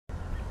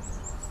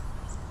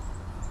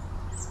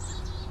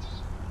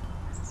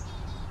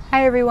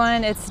Hi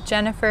everyone, it's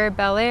Jennifer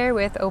Belair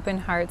with Open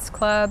Hearts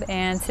Club,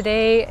 and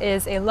today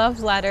is a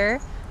love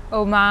letter,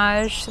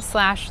 homage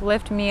 /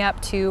 lift me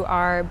up to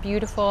our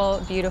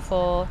beautiful,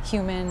 beautiful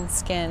human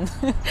skin.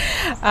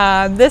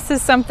 This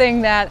is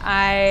something that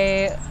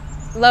I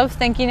love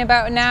thinking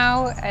about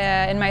now,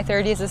 in my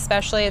 30s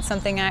especially. It's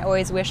something I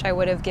always wish I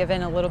would have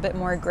given a little bit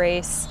more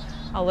grace,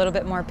 a little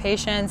bit more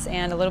patience,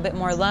 and a little bit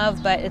more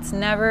love, but it's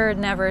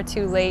never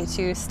too late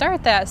to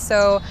start that.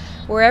 So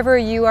wherever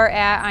you are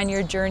at on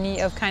your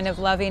journey of kind of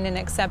loving and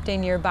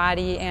accepting your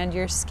body and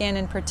your skin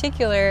in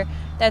particular,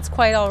 that's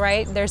quite all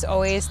right. There's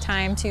always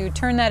time to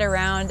turn that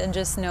around and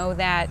just know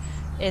that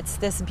it's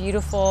this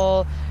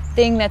beautiful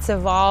thing that's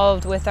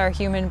evolved with our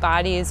human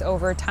bodies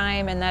over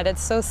time, and that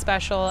it's so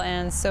special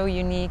and so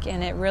unique,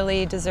 and it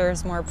really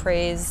deserves more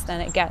praise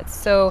than it gets.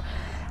 So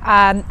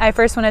I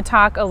first want to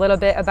talk a little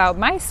bit about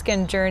my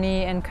skin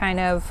journey and kind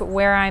of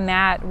where I'm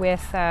at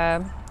with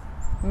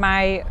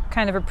my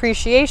kind of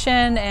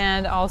appreciation,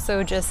 and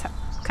also just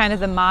kind of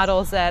the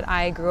models that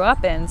I grew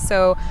up in.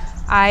 So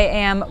I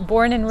am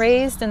born and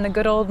raised in the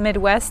good old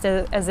Midwest,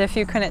 as if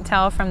you couldn't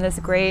tell from this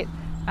great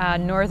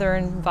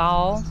northern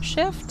vol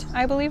shift,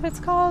 I believe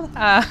it's called.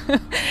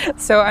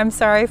 So I'm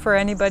sorry for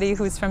anybody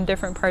who's from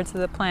different parts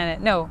of the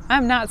planet. No,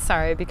 I'm not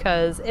sorry,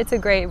 because it's a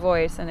great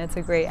voice and it's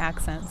a great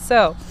accent.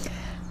 So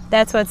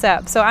that's what's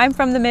up. So I'm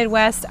from the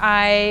Midwest.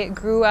 I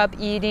grew up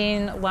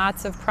eating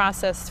lots of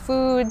processed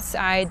foods.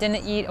 I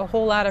didn't eat a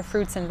whole lot of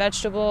fruits and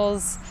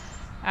vegetables,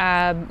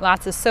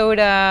 lots of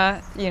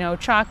soda,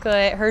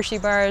 chocolate, Hershey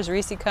bars,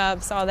 Reese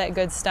cups, all that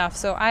good stuff.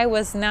 So I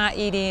was not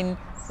eating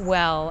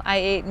well. I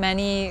ate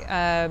many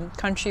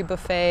country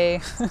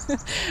buffet,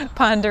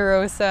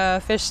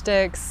 ponderosa, fish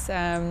sticks,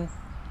 the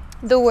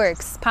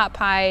works, pot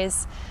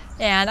pies.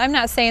 And I'm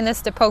not saying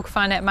this to poke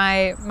fun at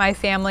my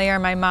family or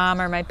my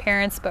mom or my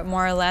parents, but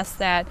more or less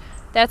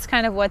that's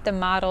kind of what the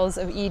models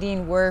of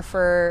eating were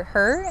for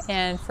her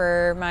and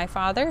for my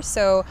father.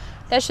 So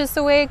that's just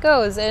the way it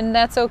goes, and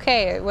that's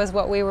okay. It was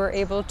what we were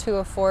able to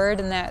afford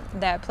in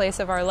that place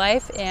of our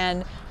life,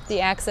 and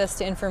the access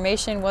to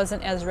information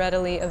wasn't as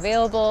readily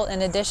available,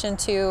 in addition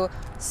to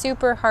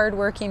super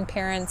hardworking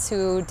parents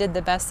who did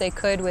the best they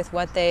could with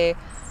what they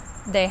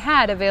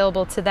had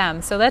available to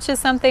them. So that's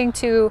just something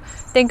to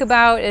think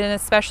about, and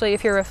especially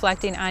if you're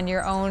reflecting on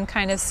your own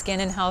kind of skin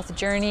and health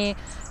journey.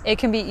 It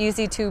can be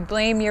easy to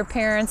blame your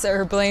parents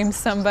or blame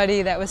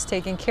somebody that was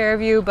taking care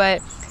of you,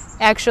 but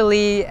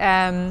actually,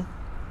 when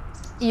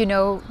you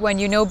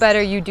know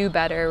better, you do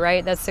better,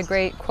 right? That's a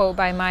great quote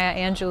by Maya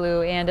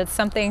Angelou, and it's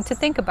something to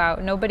think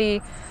about.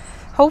 Nobody,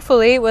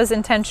 hopefully, was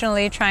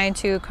intentionally trying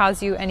to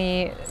cause you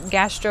any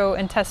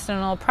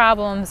gastrointestinal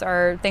problems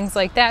or things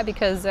like that,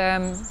 because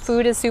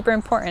food is super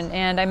important.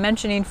 And I'm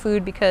mentioning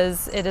food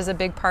because it is a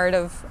big part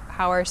of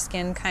how our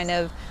skin kind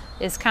of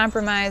is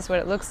compromised, what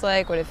it looks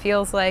like, what it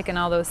feels like, and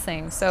all those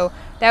things. So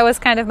that was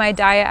kind of my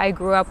diet I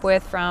grew up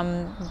with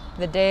from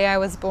the day I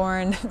was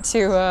born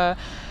to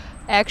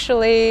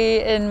actually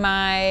in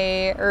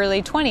my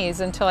early 20s,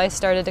 until I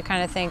started to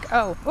kind of think,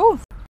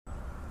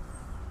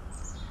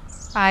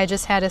 I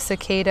just had a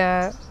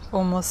cicada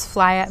almost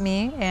fly at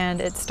me,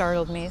 and it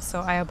startled me, so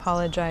I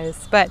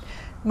apologize. But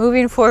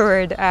moving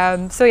forward,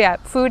 so yeah,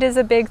 food is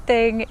a big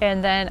thing.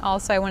 And then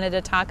also I wanted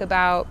to talk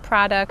about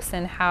products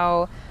and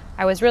how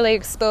I was really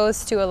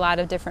exposed to a lot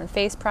of different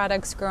face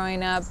products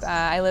growing up.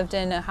 I lived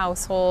in a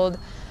household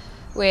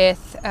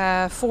with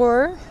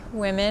 4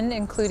 women,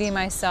 including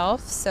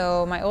myself.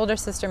 So my older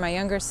sister, my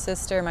younger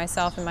sister,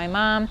 myself, and my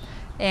mom.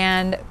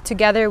 And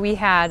together we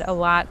had a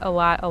lot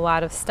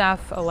of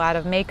stuff, a lot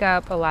of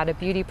makeup, a lot of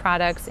beauty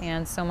products,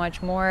 and so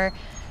much more.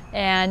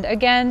 And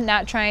again,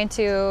 not trying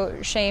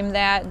to shame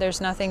that.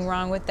 There's nothing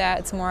wrong with that.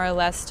 It's more or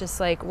less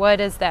just like,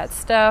 what is that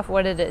stuff?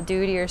 What did it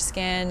do to your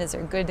skin? Is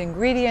there good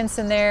ingredients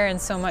in there?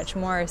 And so much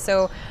more.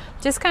 So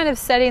just kind of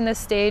setting the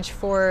stage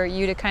for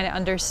you to kind of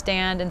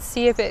understand and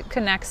see if it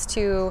connects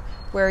to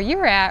where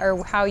you're at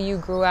or how you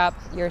grew up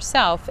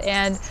yourself.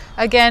 And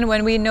again,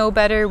 when we know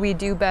better, we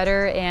do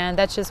better. And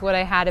that's just what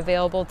I had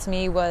available to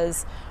me,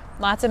 was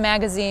lots of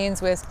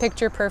magazines with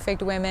picture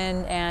perfect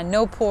women and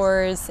no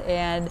pores,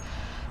 and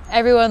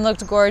everyone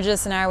looked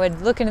gorgeous. And I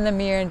would look into the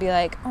mirror and be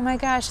like, oh my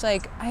gosh,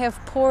 like I have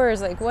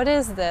pores, like what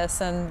is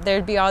this? And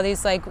there'd be all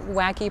these like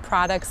wacky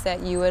products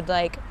that you would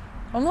like,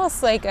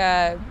 almost like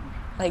a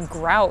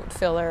grout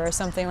filler or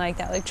something like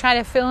that, like try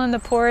to fill in the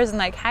pores and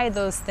like hide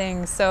those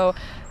things. So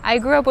I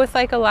grew up with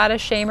like a lot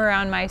of shame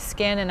around my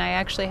skin, and I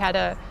actually had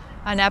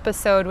an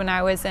episode when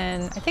I was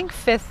in, I think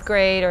 5th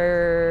grade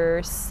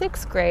or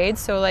 6th grade,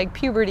 so like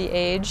puberty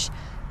age.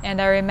 And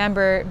I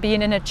remember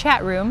being in a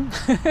chat room,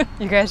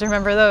 you guys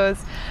remember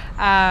those,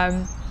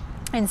 and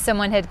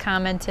someone had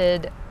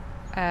commented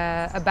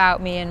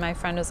about me, and my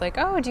friend was like,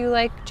 oh, do you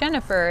like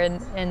Jennifer?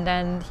 And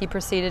then he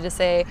proceeded to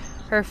say,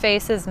 her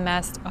face is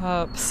messed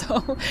up.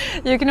 So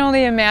you can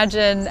only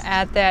imagine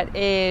at that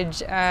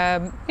age,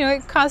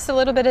 it caused a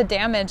little bit of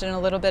damage and a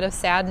little bit of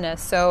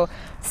sadness. So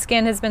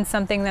skin has been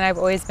something that I've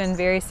always been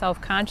very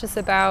self-conscious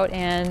about,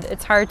 and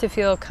it's hard to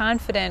feel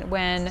confident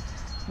when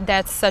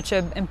that's such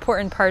an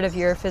important part of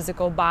your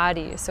physical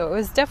body. So it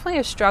was definitely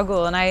a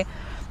struggle, and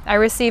I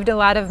received a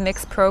lot of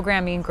mixed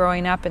programming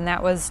growing up, and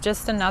that was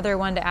just another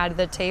one to add to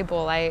the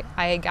table.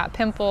 I got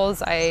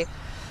pimples, I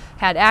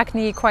had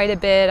acne quite a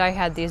bit, I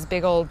had these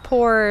big old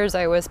pores,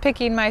 I was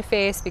picking my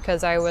face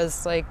because I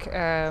was like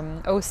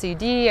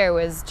OCD, I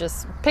was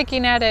just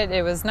picking at it,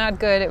 it was not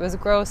good, it was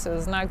gross, it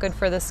was not good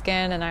for the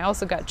skin, and I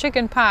also got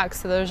chicken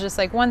pox, so there was just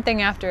like one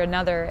thing after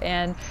another.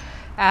 And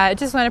I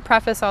just want to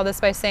preface all this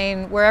by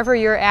saying, wherever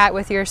you're at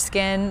with your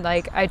skin,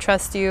 like, I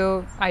trust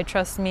you, I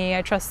trust me,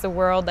 I trust the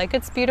world. Like,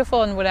 it's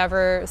beautiful in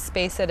whatever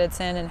space that it's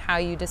in and how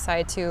you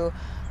decide to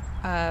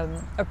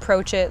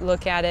approach it,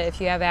 look at it.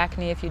 If you have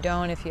acne, if you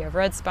don't, if you have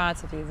red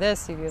spots, if you have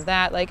this, if you have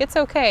that, like, it's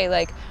okay.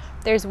 Like,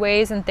 there's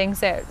ways and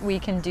things that we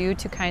can do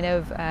to kind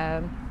of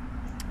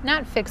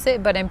not fix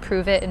it, but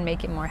improve it and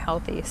make it more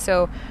healthy.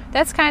 So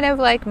that's kind of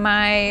like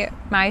my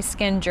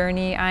skin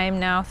journey. I am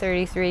now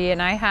 33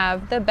 and I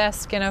have the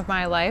best skin of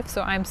my life,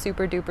 so I'm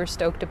super duper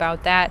stoked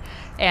about that.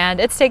 And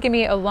it's taken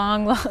me a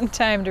long, long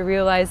time to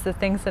realize the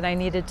things that I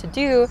needed to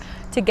do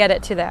to get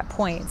it to that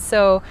point.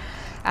 So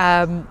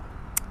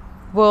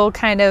we'll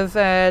kind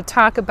of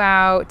talk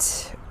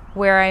about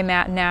where I'm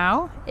at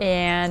now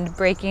and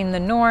breaking the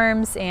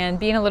norms and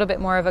being a little bit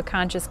more of a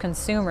conscious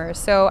consumer.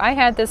 So I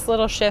had this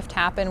little shift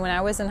happen when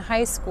I was in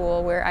high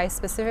school, where I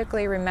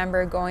specifically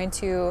remember going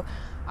to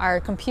our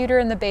computer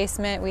in the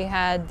basement. We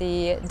had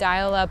the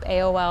dial-up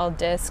AOL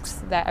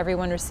discs that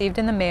everyone received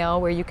in the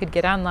mail, where you could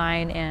get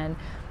online and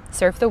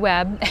surf the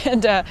web.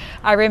 And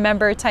I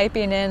remember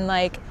typing in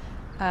like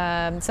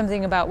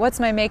something about what's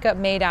my makeup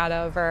made out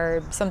of,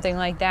 or something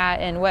like that,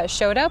 and what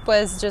showed up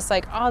was just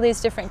like all these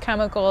different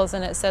chemicals,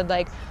 and it said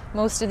like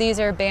most of these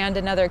are banned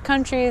in other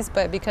countries,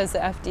 but because the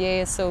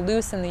FDA is so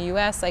loose in the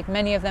US, like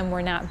many of them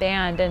were not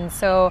banned. And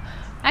so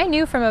I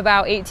knew from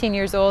about 18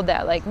 years old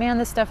that like, man,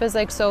 this stuff is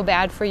like so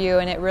bad for you,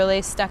 and it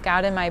really stuck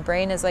out in my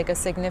brain as like a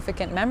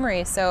significant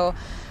memory. So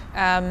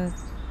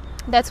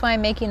that's why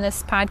I'm making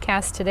this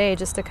podcast today,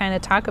 just to kind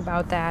of talk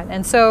about that.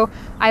 And so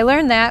I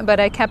learned that, but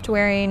I kept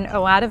wearing a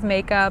lot of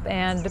makeup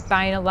and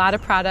buying a lot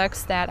of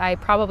products that I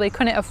probably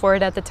couldn't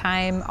afford at the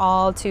time,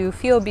 all to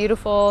feel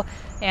beautiful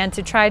and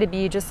to try to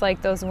be just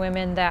like those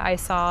women that I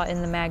saw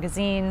in the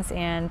magazines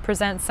and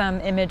present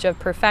some image of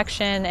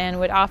perfection, and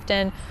would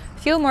often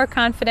feel more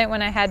confident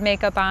when I had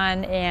makeup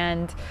on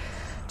and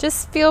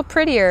just feel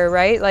prettier,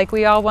 right? Like,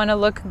 we all want to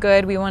look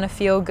good, we want to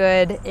feel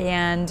good,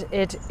 and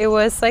it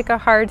was like a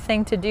hard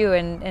thing to do.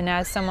 And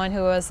as someone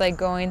who was like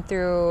going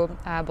through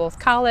both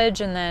college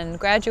and then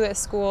graduate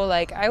school,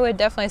 like I would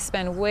definitely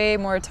spend way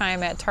more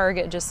time at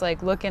Target just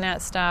like looking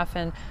at stuff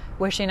and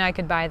wishing I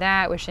could buy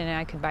that, wishing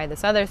I could buy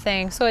this other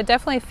thing. So it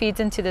definitely feeds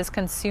into this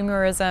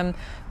consumerism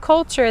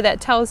culture that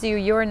tells you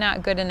you're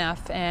not good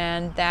enough,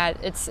 and that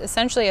it's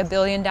essentially a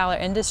billion-dollar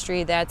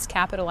industry that's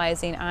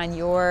capitalizing on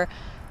your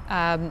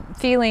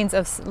feelings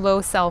of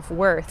low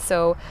self-worth.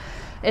 So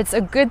it's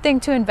a good thing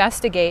to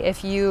investigate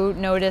if you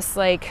notice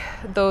like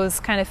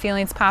those kind of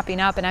feelings popping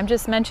up. And I'm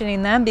just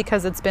mentioning them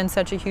because it's been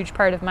such a huge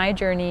part of my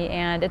journey,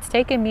 and it's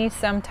taken me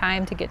some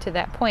time to get to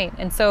that point.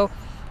 And so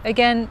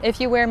again,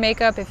 if you wear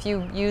makeup, if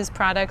you use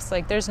products,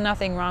 like there's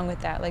nothing wrong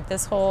with that. Like,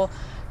 this whole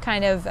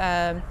kind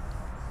of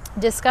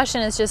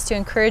discussion is just to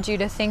encourage you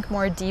to think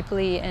more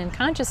deeply and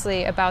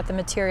consciously about the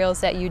materials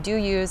that you do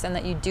use and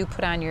that you do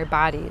put on your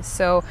bodies.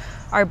 So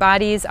our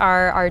bodies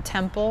are our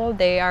temple.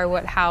 They are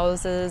what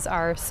houses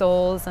our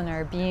souls and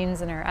our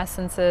beings and our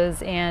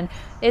essences, and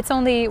it's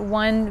only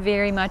one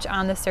very much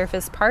on the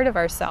surface part of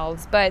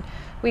ourselves, but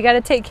we got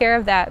to take care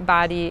of that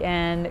body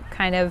and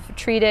kind of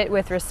treat it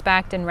with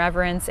respect and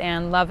reverence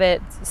and love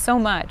it so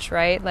much,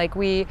 right? Like,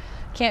 we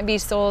can't be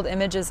sold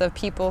images of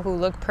people who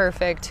look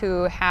perfect,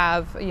 who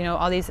have, you know,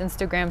 all these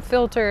Instagram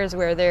filters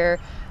where they're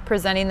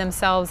presenting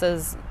themselves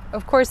as,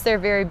 of course they're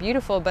very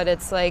beautiful, but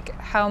it's like,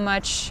 how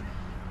much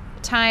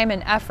time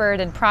and effort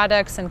and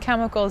products and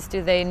chemicals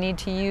do they need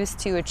to use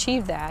to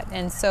achieve that?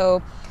 And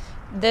so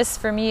this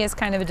for me is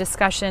kind of a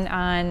discussion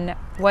on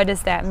what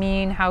does that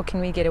mean, how can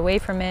we get away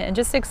from it, and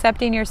just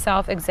accepting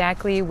yourself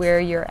exactly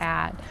where you're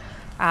at.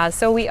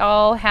 So we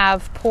all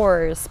have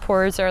pores.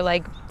 Pores are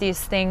like these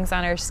things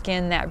on our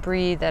skin that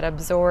breathe, that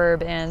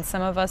absorb, and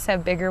some of us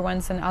have bigger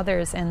ones than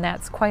others, and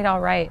that's quite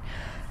all right.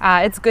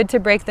 It's good to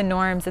break the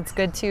norms. It's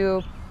good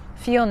to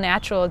feel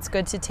natural. It's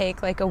good to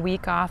take like a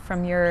week off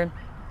from your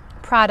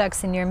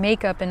products and your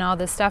makeup and all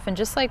this stuff and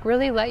just like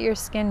really let your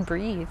skin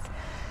breathe.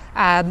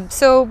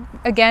 So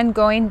again,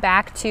 going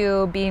back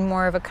to being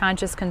more of a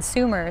conscious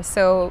consumer.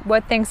 So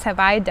what things have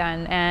I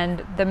done?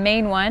 And the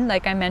main one,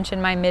 like I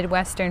mentioned, my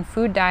Midwestern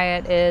food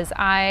diet, is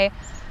I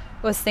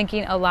was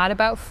thinking a lot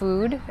about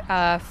food.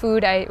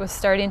 I was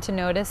starting to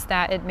notice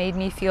that it made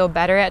me feel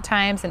better at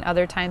times, and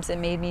other times it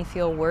made me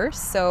feel worse.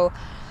 So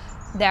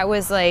that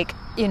was like,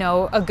 you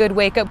know, a good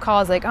wake-up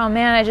call. Is like, oh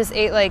man, I just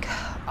ate like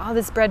all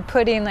this bread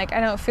pudding, like I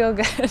don't feel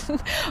good.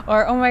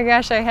 Or, oh my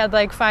gosh, I had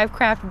like 5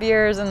 craft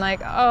beers and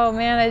like, oh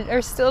man, I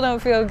still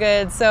don't feel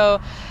good. So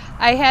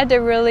I had to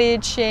really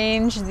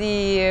change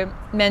the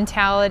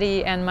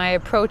mentality and my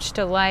approach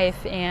to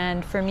life.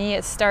 And for me,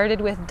 it started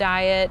with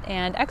diet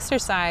and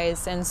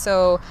exercise. And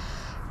so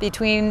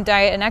between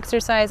diet and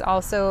exercise,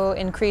 also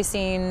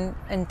increasing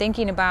and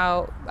thinking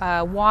about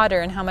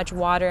water and how much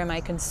water am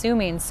I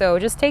consuming. So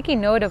just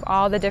taking note of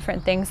all the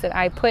different things that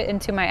I put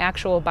into my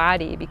actual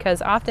body,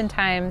 because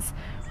oftentimes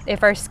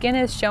if our skin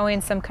is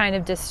showing some kind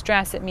of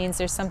distress, it means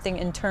there's something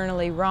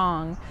internally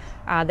wrong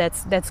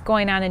that's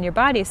going on in your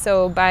body.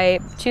 So by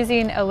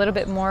choosing a little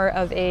bit more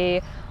of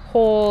a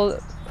whole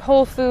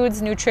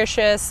foods,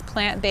 nutritious,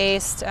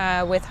 plant-based,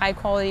 with high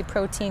quality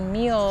protein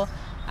meal,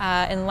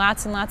 and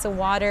lots of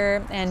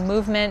water and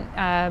movement,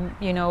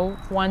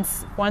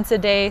 once a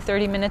day,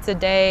 30 minutes a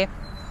day.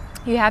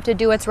 You have to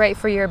do what's right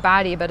for your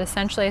body. But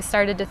essentially I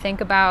started to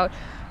think about,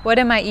 what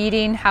am I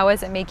eating? How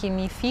is it making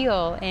me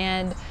feel?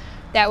 And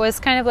that was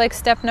kind of like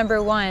step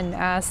number one.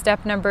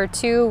 Step number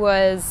two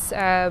was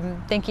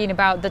thinking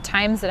about the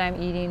times that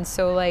I'm eating.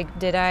 So like,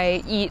 did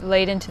I eat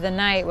late into the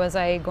night? Was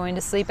I going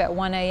to sleep at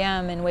 1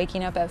 a.m. and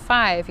waking up at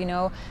 5?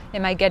 Am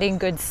I getting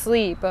good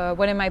sleep?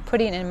 What am I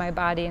putting in my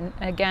body? And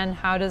again,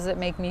 how does it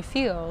make me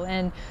feel?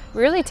 And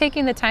really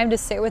taking the time to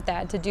sit with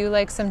that, to do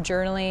like some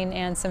journaling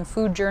and some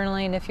food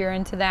journaling if you're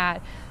into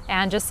that.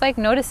 And just like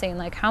noticing,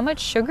 like, how much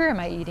sugar am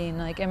I eating?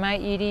 Like, am I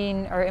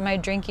eating or am I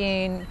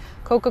drinking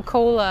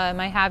Coca-Cola? Am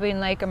I having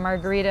like a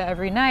margarita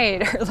every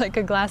night or like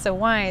a glass of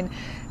wine?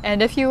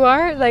 And if you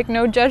are, like,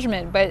 no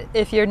judgment, but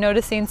if you're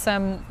noticing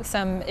some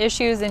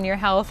issues in your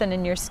health and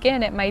in your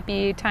skin, it might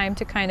be time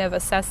to kind of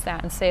assess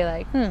that and say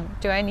like,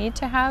 do I need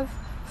to have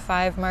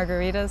 5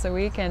 margaritas a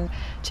week? And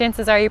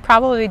chances are you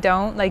probably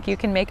don't. Like, you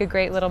can make a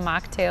great little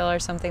mocktail or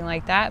something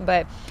like that,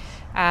 but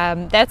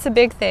that's a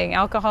big thing.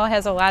 Alcohol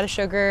has a lot of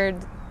sugar.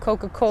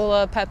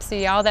 Coca-Cola,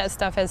 Pepsi, all that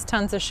stuff has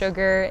tons of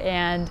sugar,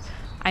 and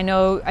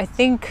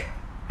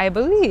I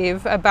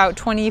believe about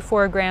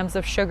 24 grams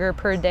of sugar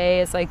per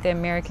day is like the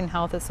American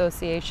Health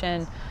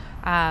Association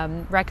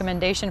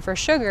recommendation for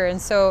sugar.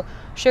 And so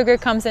sugar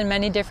comes in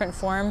many different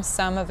forms.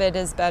 Some of it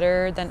is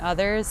better than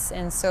others,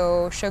 and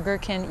so sugar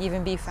can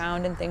even be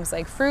found in things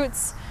like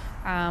fruits,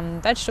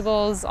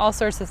 vegetables, all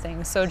sorts of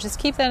things. So just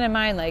keep that in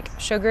mind. Like,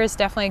 sugar is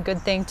definitely a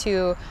good thing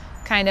to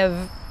kind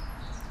of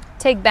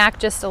take back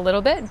just a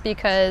little bit,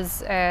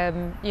 because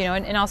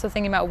and also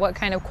thinking about what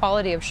kind of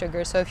quality of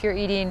sugar. So if you're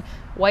eating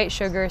white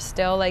sugar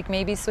still, like,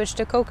 maybe switch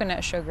to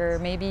coconut sugar,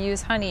 maybe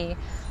use honey,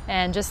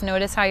 and just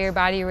notice how your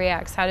body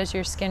reacts. How does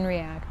your skin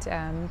react?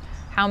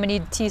 How many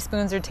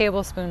teaspoons or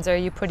tablespoons are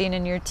you putting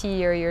in your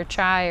tea or your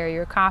chai or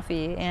your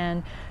coffee?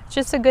 And it's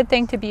just a good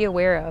thing to be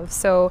aware of.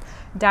 So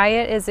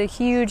diet is a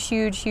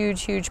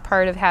huge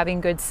part of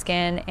having good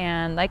skin.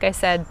 And like I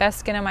said, best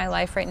skin of my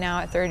life right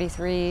now at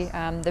 33.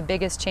 The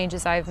biggest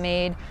changes I've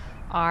made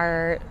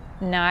are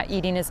not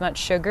eating as much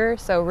sugar,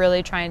 so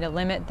really trying to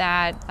limit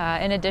that.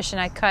 In addition,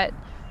 I cut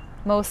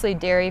mostly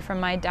dairy from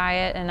my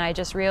diet, and I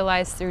just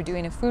realized through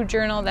doing a food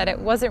journal that it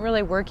wasn't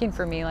really working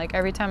for me. Like,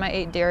 every time I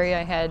ate dairy,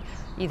 I had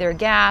either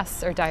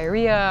gas or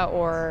diarrhea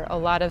or a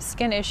lot of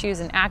skin issues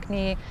and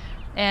acne.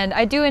 And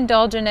I do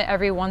indulge in it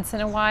every once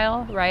in a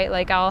while, right?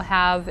 Like, I'll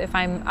have, if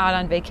I'm out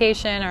on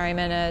vacation or I'm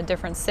in a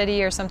different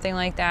city or something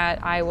like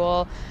that, I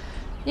will,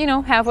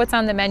 have what's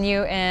on the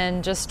menu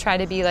and just try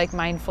to be like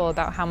mindful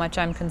about how much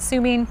I'm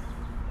consuming.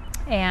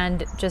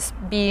 And just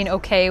being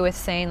okay with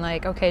saying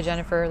like, okay,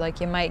 Jennifer, like,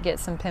 you might get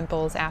some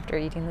pimples after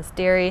eating this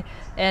dairy.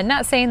 And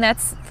not saying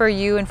that's for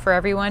you and for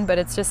everyone, but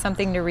it's just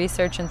something to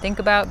research and think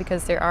about,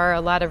 because there are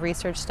a lot of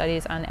research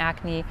studies on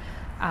acne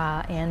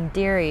and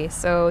dairy.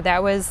 So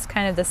that was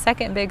kind of the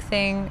second big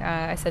thing.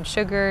 I said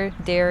sugar,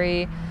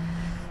 dairy,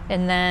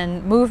 and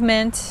then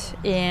movement,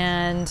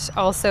 and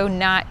also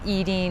not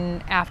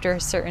eating after a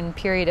certain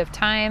period of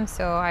time.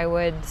 So I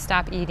would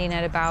stop eating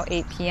at about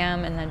 8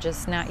 p.m. and then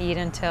just not eat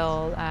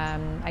until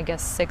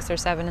 6 or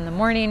 7 in the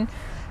morning.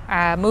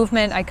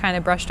 Movement, I kind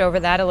of brushed over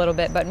that a little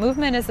bit, but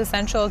movement is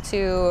essential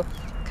to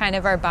kind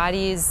of our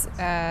bodies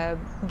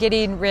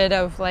getting rid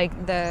of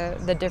like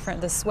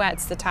the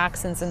sweats, the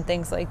toxins and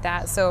things like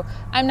that. So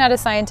I'm not a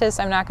scientist,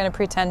 I'm not going to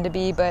pretend to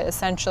be, but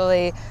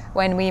essentially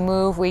when we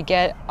move, we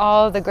get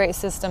all the great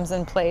systems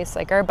in place.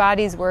 Like, our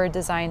bodies were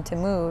designed to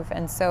move,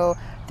 and so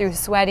through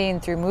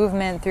sweating, through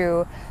movement,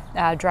 through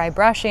dry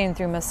brushing,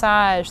 through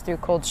massage, through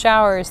cold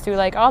showers, through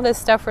like all this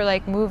stuff, we're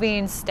like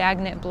moving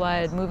stagnant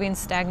blood, moving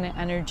stagnant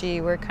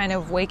energy. We're kind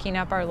of waking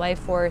up our life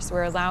force.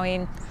 We're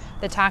allowing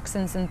the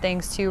toxins and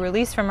things to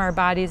release from our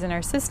bodies and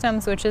our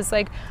systems, which is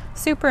like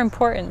super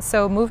important.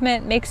 So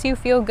movement makes you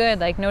feel good.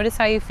 Like, notice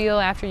how you feel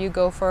after you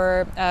go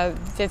for a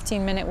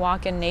 15-minute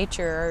walk in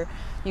nature, or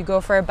you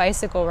go for a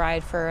bicycle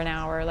ride for an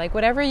hour. Like,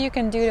 whatever you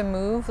can do to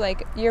move,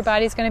 like, your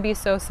body's going to be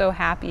so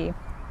happy.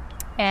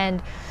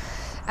 And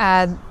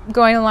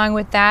Going along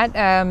with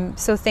that,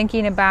 so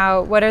thinking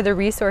about what are the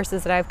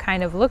resources that I've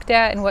kind of looked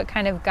at and what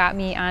kind of got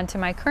me onto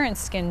my current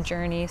skin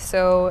journey.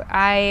 So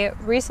I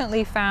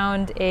recently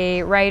found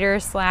a writer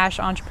slash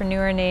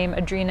entrepreneur named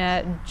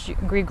Adriana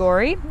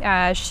Grigori.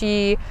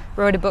 She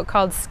wrote a book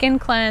called Skin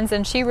Cleanse,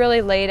 and she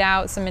really laid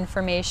out some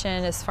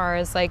information as far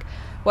as like,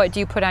 what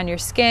do you put on your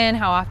skin?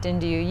 How often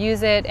do you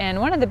use it?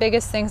 And one of the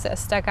biggest things that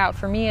stuck out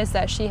for me is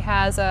that she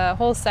has a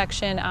whole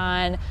section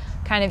on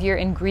kind of your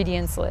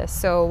ingredients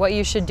list. So what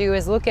you should do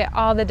is look at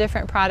all the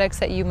different products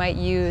that you might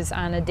use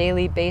on a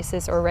daily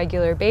basis or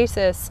regular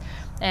basis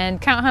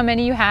and count how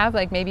many you have.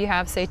 Like maybe you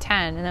have, say,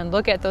 10, and then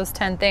look at those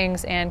 10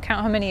 things and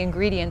count how many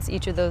ingredients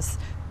each of those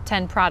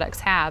 10 products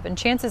have. And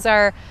chances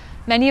are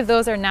many of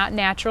those are not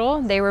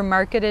natural. They were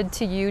marketed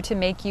to you to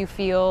make you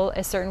feel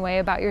a certain way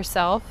about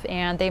yourself,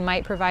 and they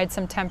might provide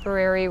some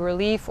temporary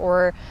relief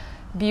or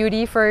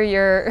beauty for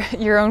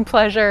your own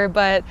pleasure,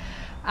 but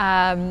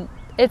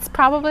it's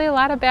probably a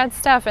lot of bad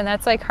stuff, and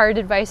that's like hard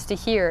advice to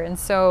hear. And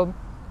so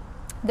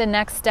the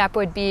next step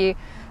would be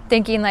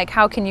thinking like,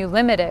 how can you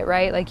limit it,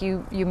 right? Like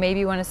you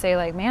maybe want to say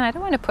like, man, I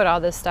don't want to put all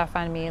this stuff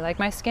on me. Like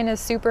my skin is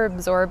super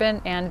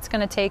absorbent and it's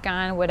going to take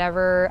on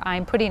whatever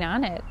I'm putting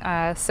on it.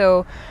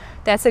 So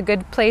that's a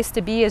good place to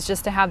be, is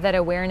just to have that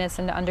awareness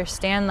and to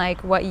understand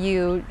like what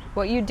you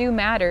do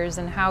matters,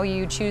 and how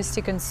you choose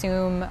to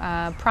consume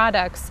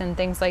products and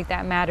things like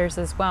that matters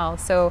as well.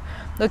 So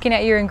looking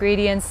at your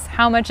ingredients,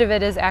 how much of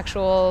it is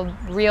actual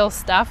real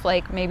stuff,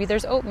 like maybe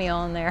there's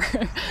oatmeal in there,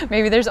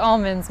 maybe there's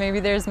almonds,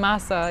 maybe there's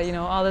masa, you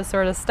know, all this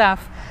sort of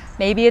stuff.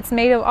 Maybe it's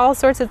made of all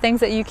sorts of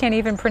things that you can't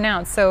even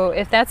pronounce. So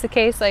if that's the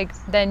case, like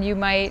then you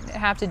might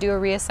have to do a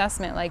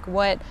reassessment, like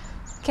what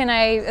can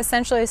I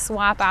essentially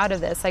swap out of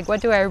this? Like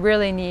what do I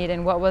really need,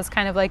 and what was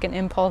kind of like an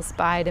impulse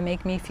buy to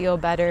make me feel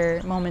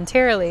better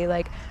momentarily?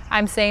 Like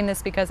I'm saying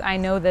this because I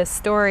know this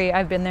story,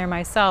 I've been there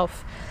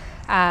myself.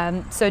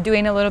 So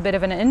doing a little bit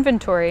of an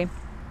inventory.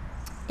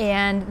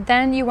 And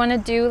then you want to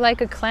do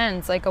like a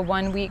cleanse, like a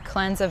 1-week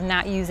cleanse of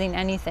not using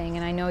anything.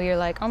 And I know you're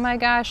like, oh my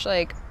gosh,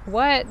 like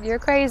what? You're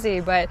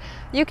crazy, but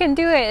you can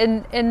do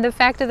it. And the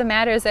fact of the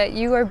matter is that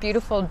you are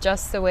beautiful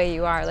just the way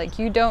you are. Like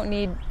you don't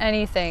need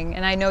anything.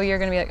 And I know you're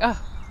going to be like, oh,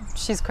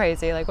 she's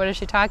crazy, like what is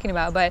she talking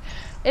about? But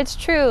it's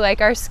true,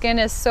 like our skin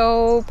is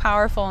so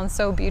powerful and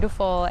so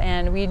beautiful,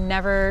 and we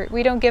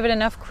don't give it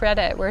enough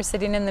credit. We're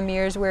sitting in the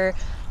mirrors, we're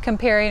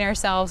comparing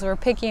ourselves, we're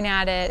picking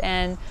at it,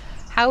 and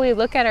how we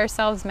look at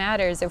ourselves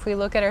matters. If we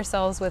look at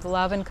ourselves with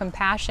love and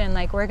compassion,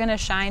 like we're gonna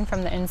shine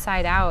from the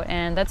inside out,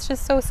 and that's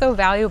just so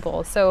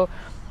valuable. So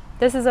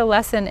this is a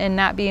lesson in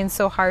not being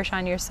so harsh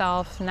on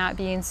yourself, not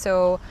being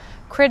so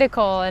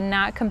critical, and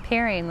not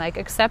comparing. Like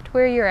accept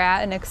where you're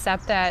at, and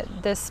accept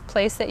that this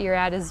place that you're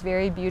at is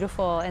very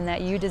beautiful, and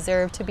that you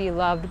deserve to be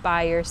loved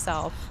by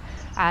yourself.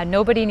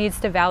 Nobody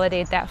needs to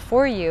validate that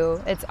for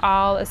you. It's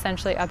all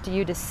essentially up to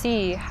you to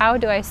see, how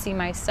do I see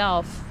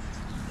myself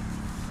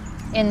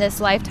in this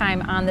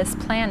lifetime on this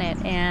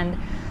planet, and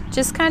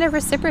just kind of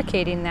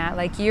reciprocating that.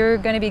 Like you're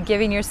going to be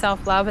giving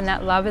yourself love, and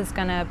that love is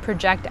going to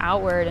project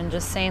outward, and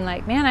just saying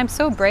like, man, I'm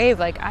so brave,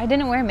 like I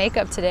didn't wear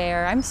makeup today,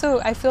 or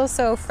I feel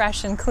so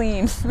fresh and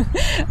clean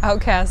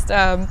outcast,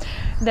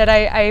 that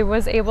I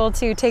was able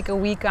to take a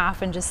week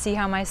off and just see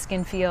how my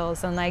skin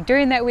feels. And like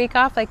during that week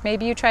off, like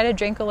maybe you try to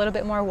drink a little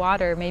bit more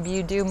water, maybe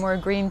you do more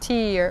green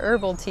tea or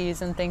herbal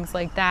teas and things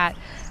like that.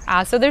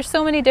 So there's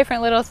so many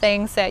different little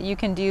things that you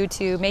can do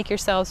to make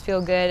yourselves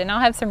feel good, and I'll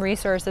have some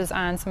resources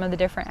on some of the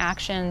different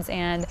actions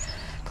and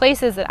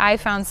places that I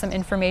found some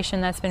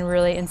information that's been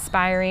really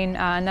inspiring.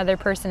 Another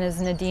person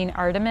is Nadine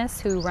Artemis,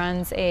 who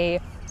runs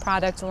a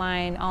product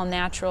line, all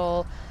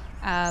natural,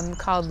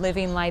 called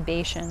Living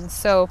Libations.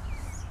 So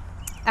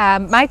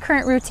my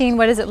current routine,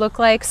 what does it look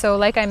like? So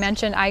like I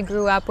mentioned, I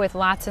grew up with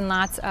lots and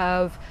lots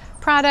of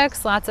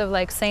products, lots of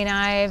like St.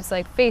 Ives,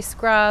 like face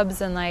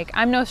scrubs, and like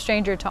I'm no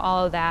stranger to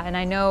all of that. And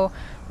I know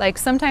like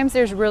sometimes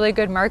there's really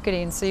good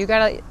marketing, so you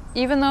gotta,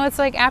 even though it's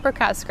like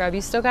apricot scrub,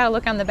 you still gotta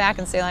look on the back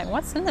and say like,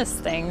 what's in this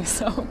thing?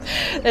 So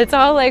it's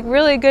all like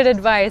really good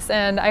advice,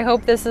 and I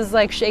hope this is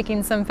like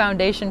shaking some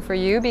foundation for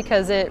you,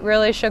 because it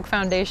really shook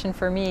foundation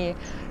for me.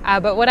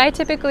 But what I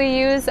typically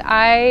use,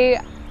 I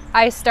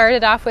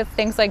started off with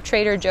things like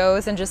Trader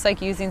Joe's and just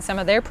like using some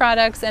of their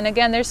products, and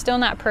again, they're still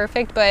not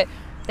perfect, but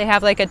they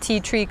have like a tea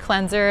tree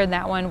cleanser, and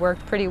that one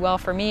worked pretty well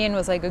for me and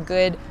was like a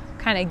good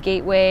kind of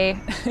gateway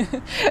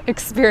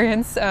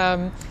experience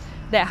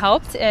that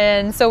helped.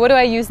 And so what do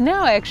I use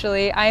now?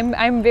 Actually,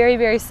 I'm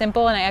very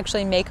simple, and I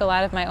actually make a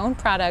lot of my own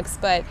products,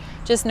 but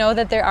just know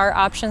that there are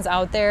options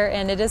out there,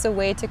 and it is a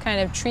way to kind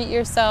of treat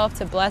yourself,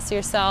 to bless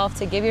yourself,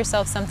 to give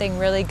yourself something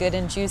really good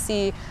and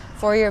juicy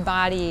for your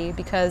body,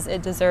 because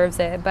it deserves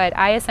it. But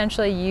I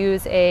essentially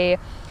use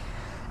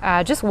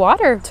just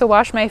water to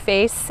wash my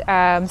face.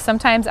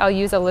 Sometimes I'll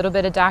use a little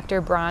bit of Dr.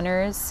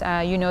 Bronner's,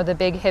 you know, the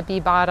big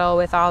hippie bottle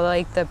with all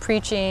like the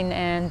preaching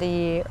and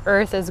the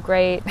earth is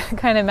great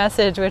kind of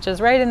message, which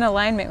is right in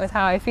alignment with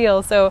how I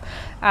feel. So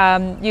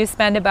you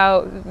spend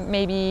about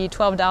maybe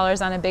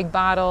 $12 on a big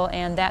bottle,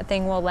 and that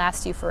thing will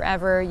last you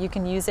forever. You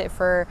can use it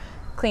for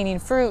cleaning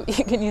fruit,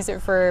 you can use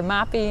it for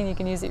mopping, you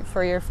can use it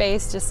for your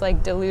face, just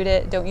like dilute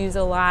it, don't use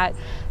a lot,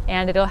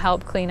 and it'll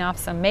help clean off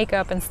some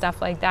makeup and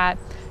stuff like that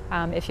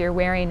if you're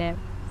wearing it.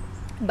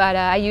 But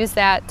I use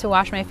that to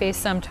wash my face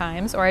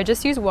sometimes, or I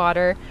just use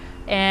water,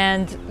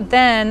 and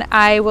then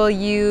I will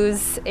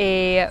use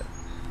a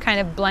kind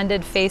of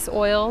blended face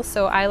oil.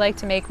 So I like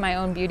to make my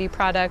own beauty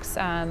products.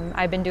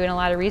 I've been doing a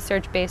lot of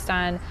research based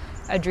on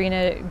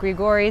Adriana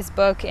Grigori's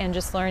book and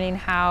just learning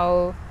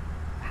how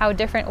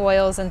different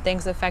oils and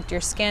things affect your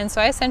skin. So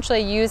I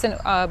essentially use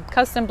a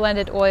custom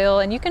blended oil,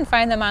 and you can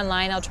find them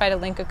online. I'll try to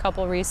link a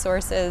couple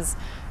resources.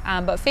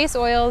 But face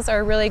oils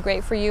are really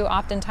great for you.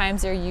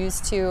 Oftentimes they're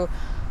used to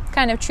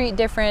kind of treat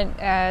different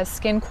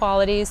skin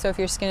qualities. So if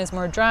your skin is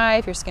more dry,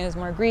 if your skin is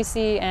more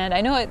greasy, and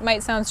I know it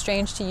might sound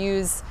strange to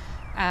use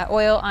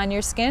oil on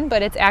your skin,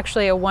 but it's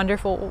actually a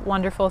wonderful,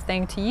 wonderful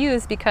thing to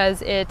use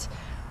because it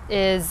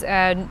is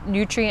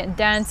nutrient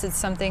dense. It's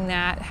something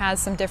that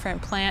has some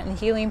different plant and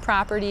healing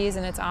properties,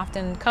 and it's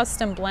often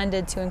custom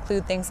blended to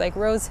include things like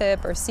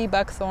rosehip or sea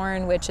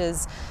buckthorn, which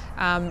is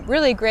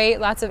really great.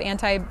 Lots of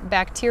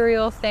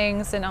antibacterial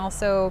things, and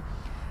also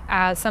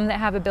some that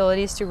have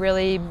abilities to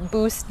really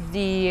boost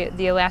the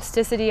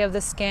elasticity of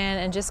the skin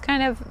and just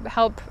kind of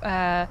help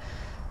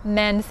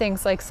mend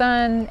things like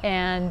sun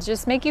and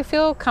just make you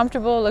feel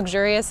comfortable,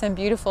 luxurious, and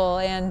beautiful.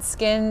 And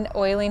skin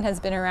oiling has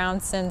been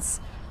around since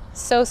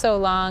so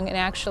long, and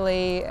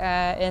actually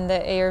in the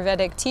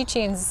Ayurvedic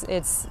teachings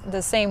it's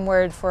the same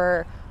word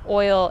for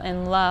oil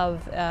and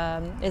love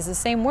is the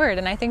same word,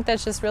 and I think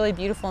that's just really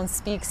beautiful and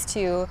speaks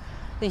to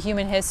the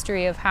human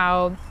history of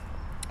how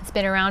it's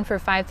been around for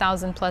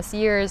 5,000 plus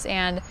years,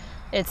 and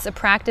it's a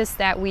practice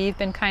that we've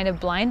been kind of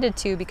blinded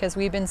to because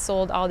we've been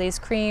sold all these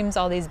creams,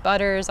 all these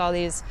butters, all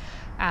these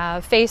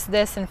face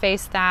this and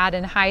face that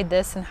and hide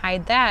this and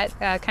hide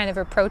that kind of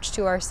approach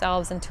to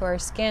ourselves and to our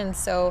skin.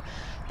 So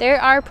there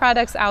are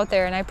products out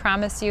there, and I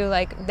promise you,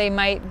 like, they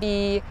might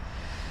be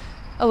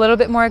a little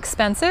bit more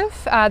expensive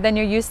than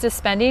you're used to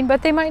spending,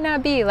 but they might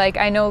not be. Like,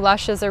 I know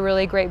Lush is a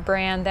really great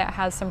brand that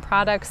has some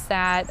products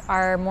that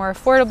are more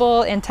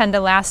affordable and tend to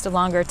last a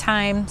longer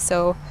time.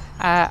 So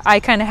I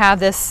kind of have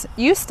this,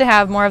 used to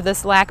have more of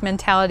this lack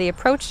mentality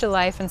approach to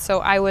life, and so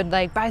I would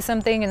like buy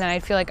something and then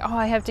I'd feel like, oh,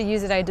 I have to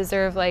use it, I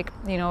deserve, like,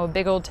 you know, a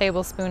big old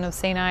tablespoon of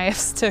St.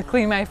 Ives to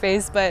clean my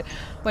face. But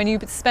when you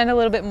spend a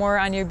little bit more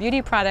on your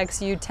beauty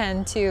products, you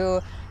tend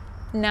to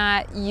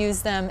not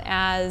use them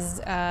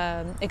as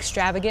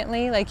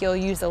extravagantly. Like, you'll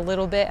use a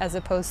little bit as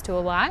opposed to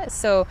a lot.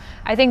 So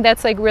I think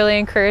that's like really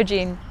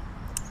encouraging.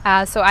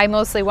 So I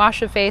mostly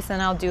wash the face,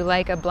 and I'll do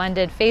like a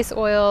blended face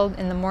oil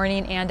in the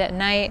morning and at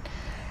night.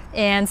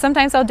 And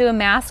sometimes I'll do a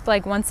mask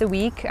like once a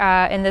week.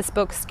 In this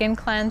book, Skin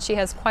Cleanse, she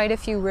has quite a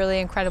few really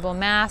incredible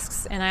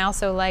masks. And I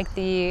also like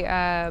the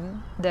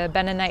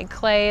bentonite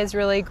clay is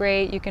really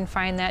great. You can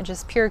find that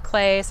just pure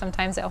clay,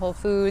 sometimes at Whole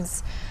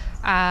Foods,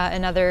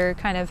 and other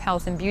kind of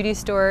health and beauty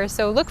stores.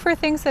 So look for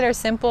things that are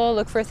simple,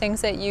 look for things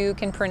that you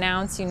can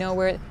pronounce, you know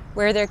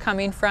where they're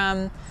coming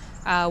from,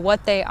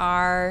 what they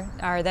are,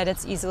 or that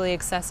it's easily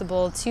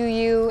accessible to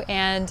you,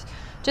 and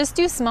just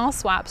do small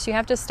swaps. You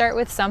have to start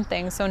with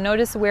something. So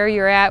notice where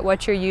you're at,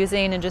 what you're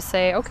using, and just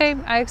say, okay,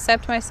 I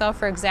accept myself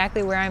for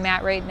exactly where I'm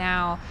at right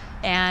now,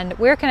 and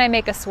where can I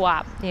make a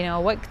swap? You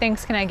know, what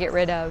things can I get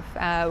rid of?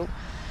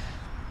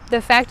 The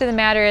fact of the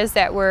matter is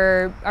that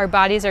our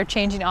bodies are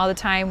changing all the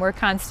time. We're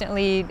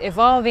constantly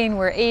evolving,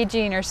 we're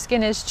aging, our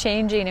skin is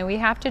changing, and we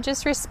have to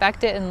just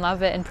respect it and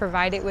love it and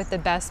provide it with the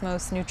best,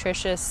 most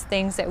nutritious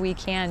things that we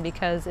can,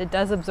 because it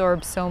does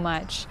absorb so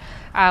much.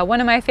 One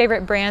of my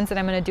favorite brands that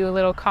I'm going to do a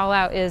little call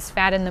out is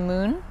Fat in the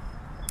Moon,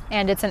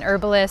 and it's an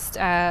herbalist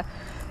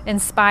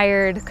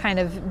inspired kind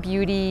of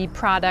beauty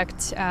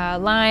product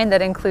line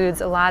that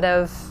includes a lot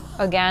of,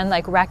 again,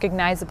 like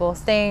recognizable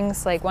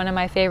things. Like, one of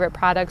my favorite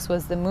products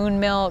was the Moon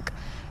Milk,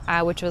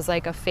 which was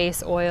like a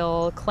face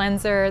oil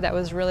cleanser that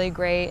was really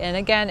great. And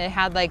again, it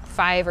had like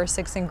 5 or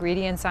 6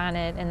 ingredients on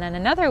it. And then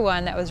another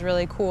one that was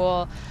really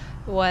cool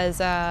was,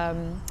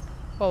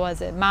 what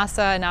was it?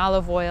 Masa and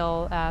olive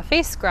oil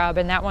face scrub.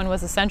 And that one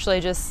was essentially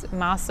just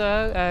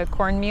masa,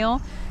 cornmeal,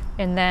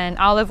 and then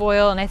olive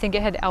oil, and I think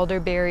it had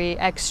elderberry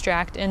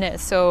extract in it.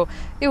 So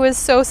it was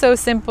so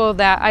simple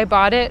that I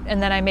bought it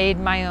and then I made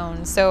my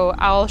own. So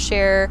I'll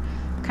share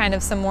kind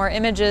of some more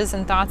images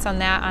and thoughts on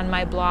that on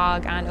my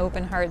blog on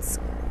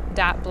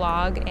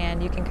openhearts.blog,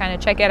 and you can kind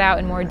of check it out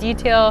in more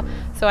detail.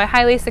 So I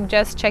highly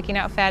suggest checking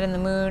out Fat in the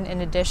Moon,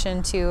 in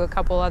addition to a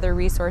couple other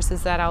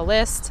resources that I'll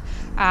list,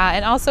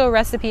 and also a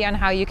recipe on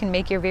how you can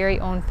make your very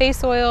own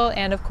face oil.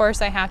 And of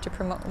course, I have to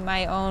promote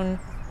my own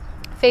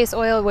face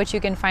oil, which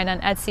you can find on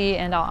Etsy,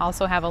 and I'll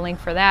also have a link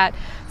for that.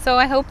 So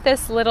I hope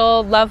this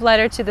little love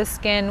letter to the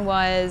skin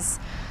was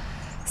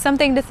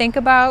something to think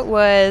about,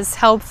 was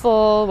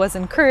helpful, was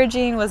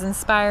encouraging, was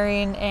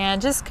inspiring,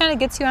 and just kind of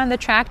gets you on the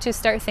track to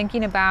start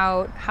thinking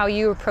about how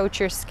you approach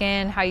your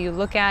skin, how you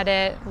look at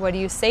it. What do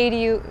you say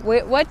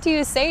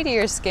to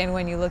your skin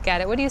when you look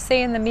at it? What do you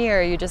say in the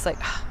mirror? Are you just like,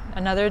 oh,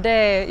 another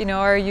day, you know,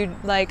 or are you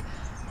like,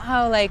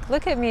 wow, like,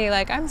 look at me,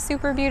 like, I'm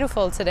super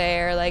beautiful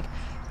today, or like,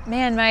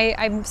 man,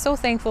 I'm so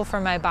thankful for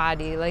my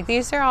body. Like,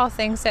 these are all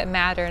things that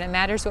matter, and it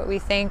matters what we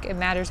think, it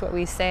matters what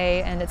we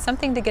say, and it's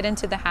something to get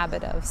into the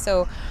habit of.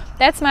 So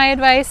that's my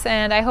advice,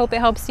 and I hope it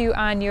helps you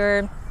on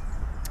your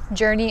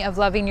journey of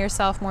loving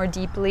yourself more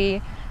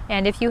deeply.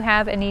 And if you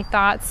have any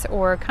thoughts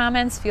or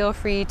comments, feel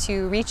free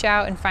to reach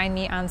out and find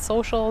me on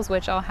socials,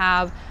 which I'll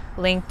have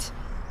linked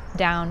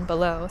down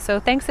below. So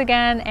thanks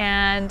again,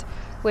 and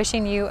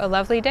wishing you a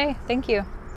lovely day. Thank you.